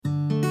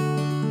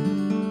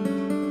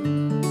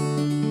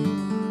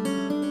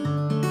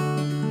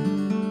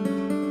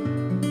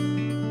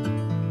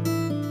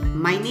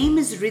My name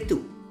is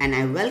Ritu and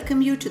I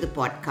welcome you to the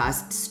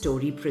podcast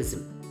Story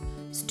Prism.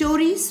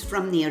 Stories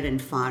from near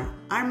and far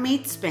are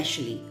made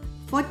specially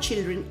for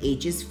children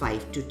ages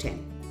 5 to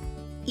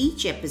 10.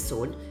 Each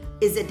episode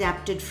is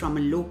adapted from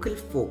a local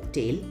folk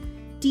tale,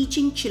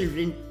 teaching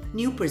children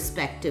new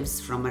perspectives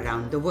from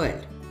around the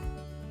world.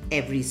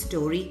 Every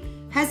story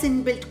has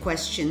inbuilt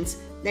questions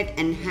that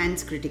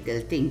enhance critical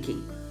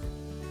thinking.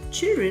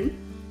 Children,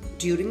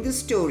 during the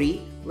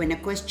story, when a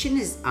question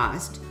is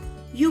asked,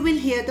 you will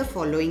hear the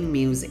following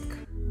music.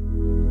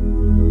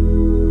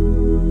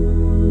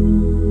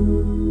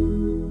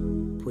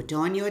 Put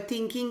on your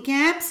thinking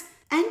caps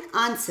and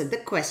answer the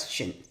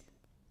question.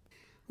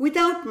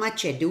 Without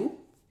much ado,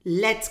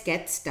 let's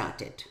get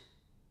started.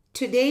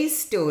 Today's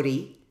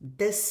story,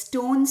 The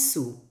Stone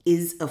Soup,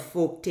 is a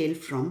folktale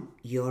from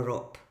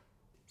Europe.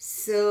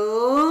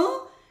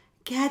 So,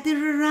 gather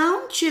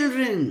around,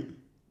 children.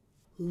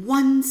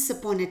 Once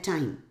upon a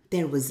time,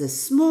 there was a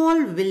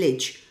small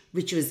village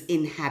which was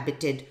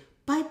inhabited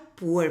by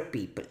poor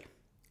people.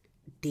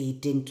 They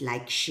didn't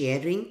like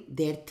sharing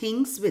their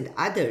things with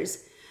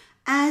others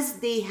as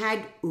they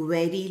had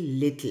very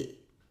little.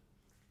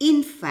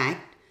 In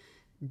fact,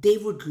 they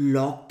would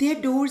lock their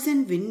doors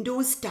and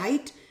windows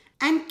tight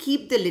and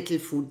keep the little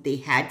food they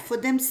had for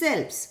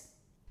themselves.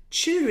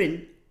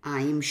 Children,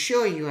 I am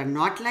sure you are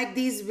not like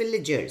these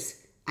villagers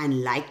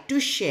and like to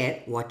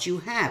share what you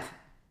have.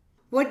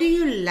 What do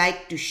you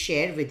like to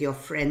share with your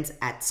friends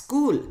at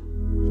school?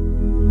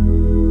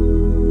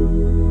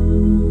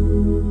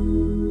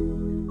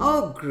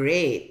 Oh,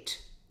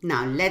 great.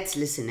 Now let's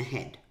listen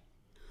ahead.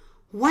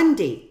 One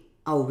day,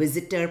 a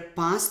visitor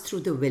passed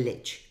through the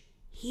village.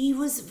 He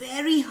was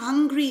very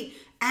hungry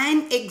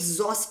and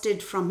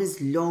exhausted from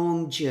his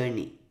long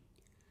journey.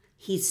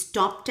 He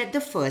stopped at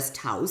the first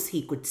house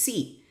he could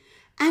see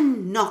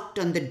and knocked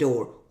on the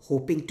door,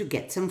 hoping to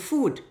get some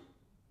food.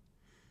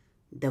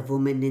 The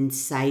woman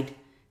inside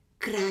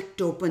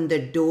cracked open the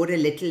door a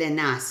little and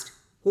asked,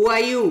 "Who are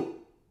you?"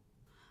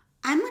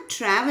 "I'm a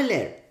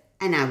traveler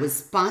and I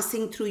was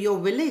passing through your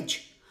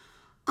village.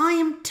 I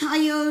am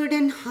tired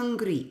and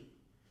hungry.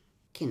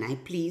 Can I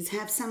please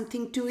have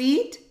something to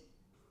eat?"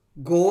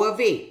 "Go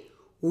away.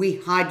 We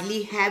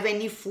hardly have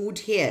any food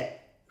here,"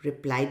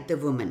 replied the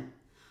woman.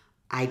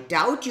 "I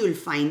doubt you'll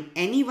find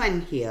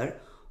anyone here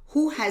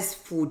who has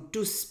food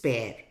to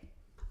spare."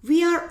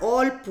 "We are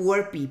all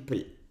poor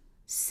people,"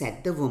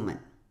 said the woman.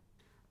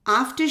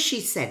 After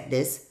she said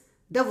this,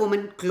 the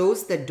woman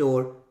closed the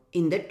door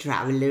in the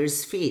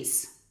traveler's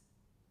face.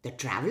 The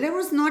traveler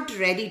was not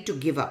ready to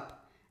give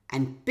up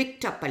and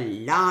picked up a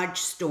large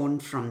stone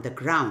from the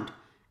ground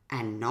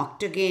and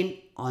knocked again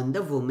on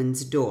the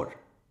woman's door.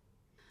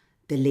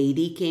 The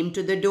lady came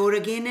to the door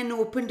again and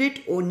opened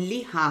it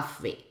only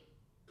halfway.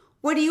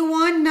 "What do you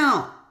want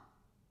now?"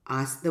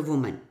 asked the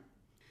woman.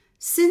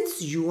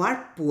 "Since you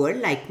are poor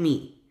like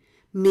me,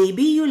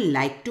 maybe you'll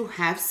like to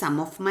have some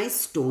of my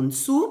stone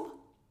soup?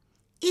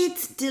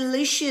 It's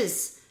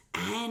delicious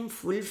and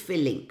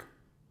fulfilling."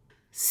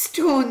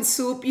 "Stone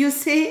soup, you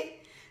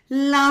say?"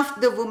 laughed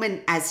the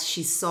woman as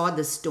she saw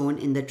the stone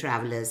in the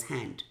traveler's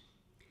hand.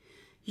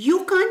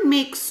 "You can't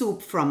make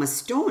soup from a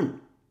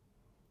stone."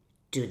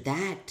 To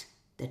that,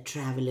 the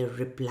traveler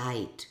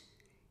replied,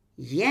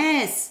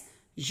 "Yes,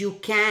 you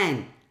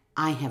can.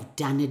 I have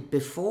done it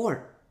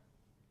before."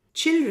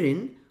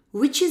 Children,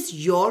 which is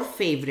your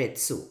favorite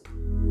soup?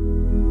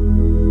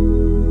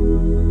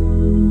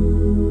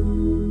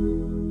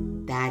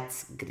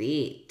 That's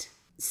great.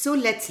 So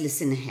let's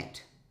listen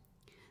ahead.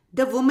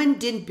 The woman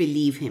didn't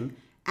believe him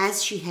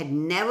as she had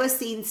never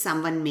seen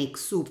someone make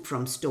soup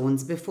from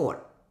stones before.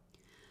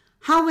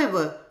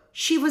 However,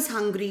 she was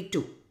hungry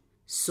too,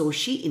 so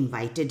she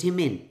invited him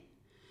in.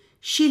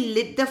 She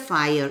lit the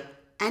fire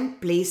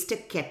and placed a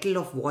kettle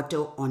of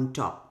water on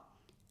top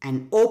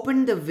and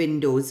opened the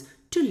windows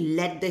to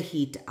let the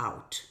heat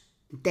out.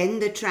 Then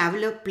the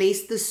traveler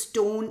placed the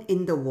stone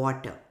in the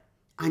water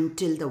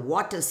until the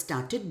water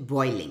started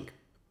boiling.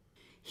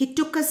 He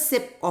took a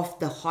sip of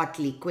the hot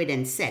liquid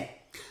and said,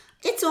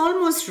 "It's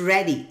almost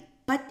ready,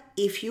 but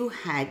if you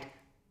had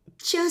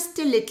just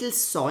a little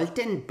salt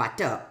and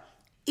butter,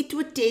 it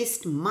would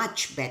taste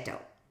much better."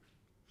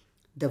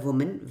 The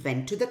woman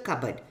went to the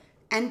cupboard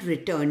and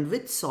returned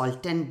with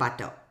salt and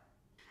butter.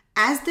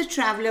 As the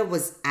traveler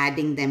was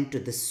adding them to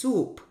the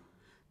soup,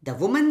 the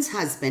woman's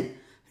husband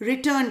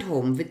returned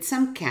home with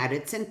some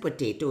carrots and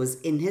potatoes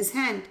in his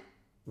hand.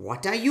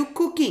 "What are you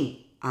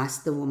cooking?"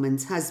 asked the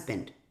woman's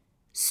husband.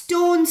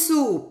 "Stone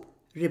soup,"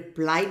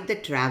 replied the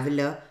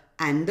traveler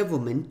and the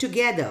woman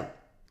together.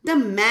 The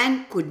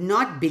man could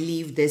not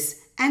believe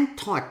this and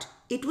thought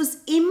it was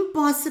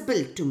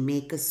impossible to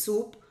make a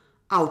soup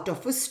out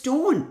of a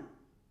stone.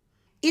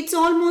 "It's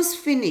almost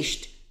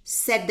finished,"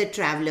 said the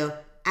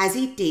traveler as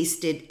he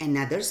tasted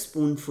another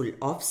spoonful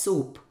of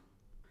soup.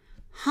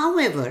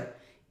 "However,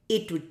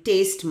 it would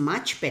taste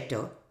much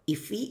better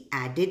if we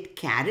added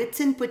carrots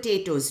and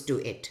potatoes to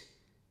it,"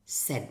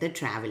 said the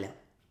traveler.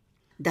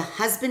 The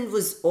husband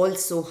was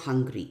also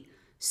hungry,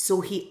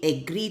 so he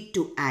agreed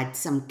to add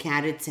some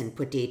carrots and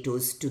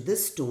potatoes to the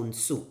stone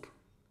soup.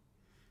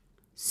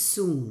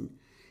 Soon,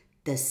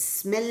 the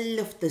smell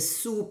of the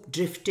soup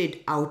drifted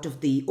out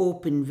of the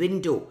open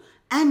window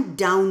and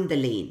down the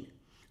lane.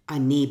 A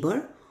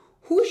neighbor,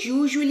 who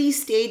usually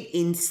stayed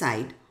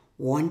inside,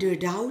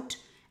 wandered out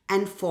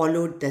and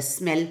followed the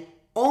smell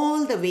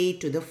all the way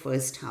to the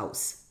first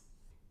house.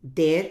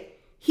 There,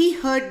 he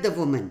heard the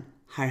woman,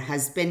 her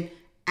husband,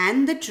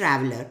 and the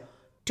traveler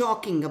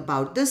talking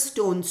about the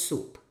stone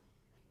soup.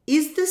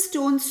 "Is the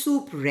stone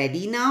soup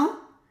ready now?"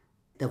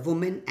 the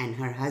woman and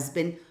her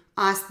husband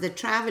asked the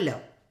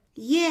traveler.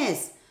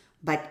 "Yes,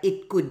 but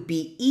it could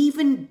be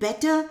even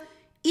better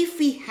if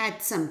we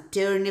had some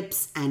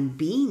turnips and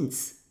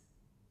beans."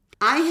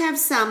 "I have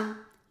some,"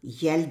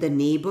 yelled the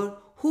neighbor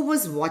who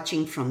was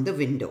watching from the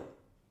window.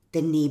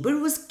 The neighbor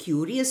was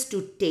curious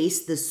to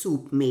taste the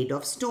soup made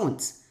of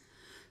stones,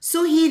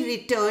 so he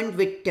returned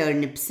with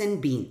turnips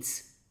and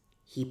beans.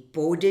 He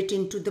poured it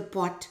into the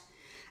pot,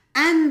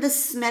 and the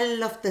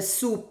smell of the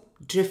soup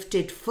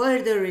drifted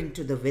further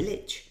into the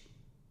village.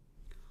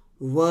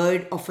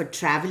 Word of a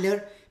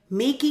traveler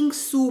making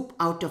soup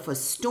out of a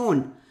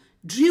stone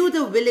drew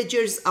the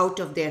villagers out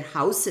of their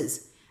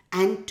houses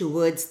and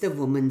towards the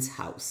woman's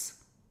house.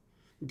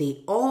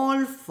 They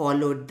all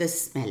followed the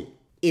smell.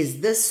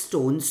 "Is the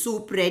stone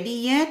soup ready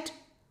yet?"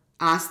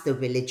 asked the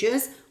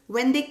villagers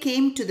when they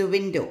came to the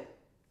window.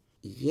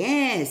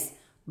 "Yes,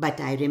 but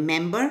I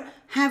remember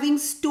having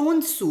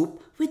stone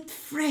soup with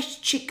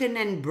fresh chicken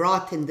and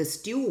broth in the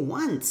stew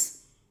once,"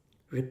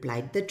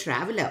 replied the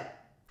traveler.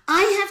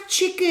 "I have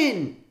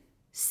chicken,"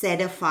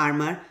 said a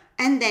farmer,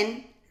 and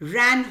then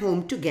ran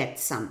home to get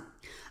some.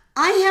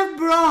 "I have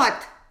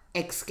broth,"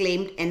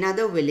 exclaimed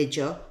another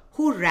villager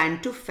who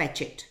ran to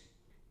fetch it.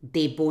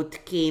 They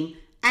both came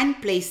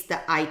and placed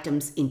the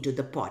items into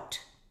the pot.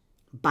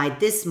 By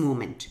this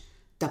moment,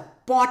 the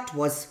pot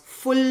was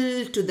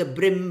full to the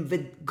brim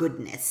with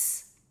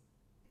goodness.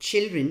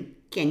 Children,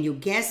 can you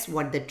guess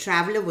what the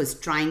traveler was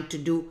trying to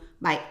do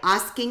by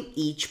asking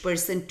each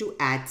person to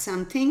add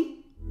something?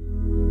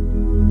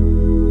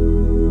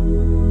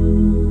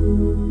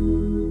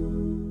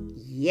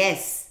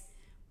 Yes,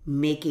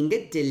 making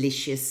a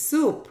delicious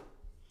soup.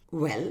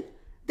 Well,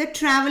 the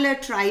traveler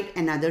tried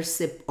another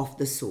sip of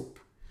the soup.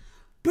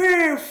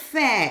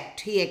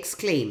 "Perfect!" he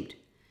exclaimed.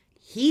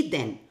 He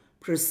then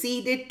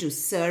proceeded to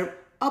serve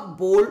a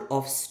bowl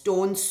of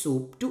stone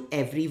soup to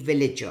every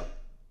villager.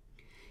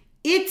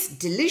 "It's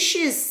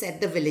delicious," said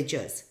the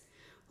villagers.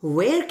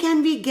 "Where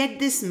can we get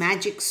this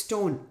magic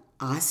stone?"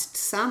 asked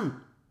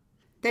some.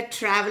 The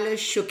traveler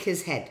shook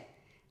his head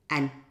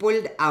and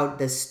pulled out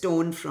the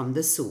stone from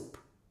the soup.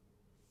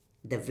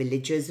 The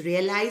villagers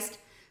realized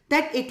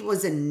that it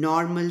was a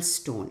normal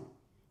stone,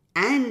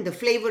 and the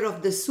flavor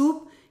of the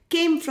soup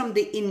came from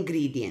the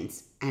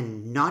ingredients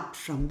and not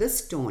from the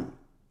stone.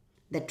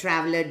 The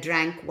traveler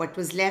drank what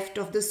was left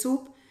of the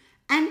soup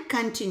and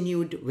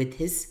continued with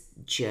his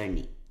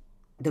journey.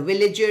 The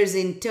villagers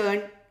in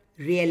turn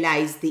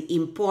realized the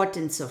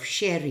importance of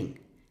sharing,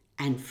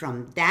 and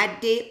from that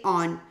day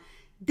on,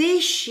 they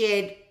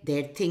shared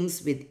their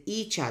things with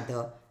each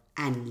other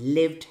and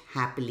lived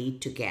happily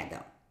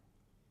together.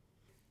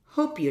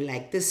 Hope you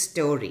like the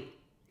story.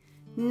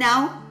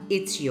 Now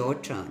it's your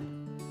turn.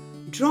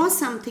 Draw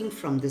something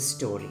from the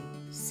story.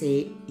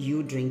 Say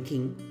you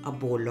drinking a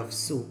bowl of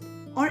soup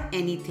or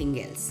anything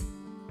else.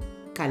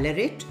 Color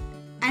it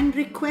and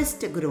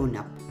request a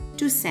grown-up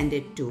to send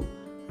it to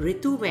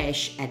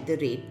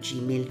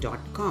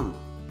rituvesh@gmail.com.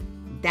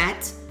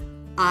 That's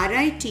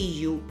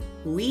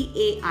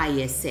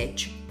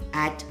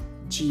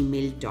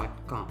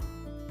rituveaish@gmail.com.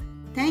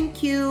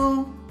 Thank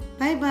you.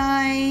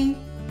 Bye-bye.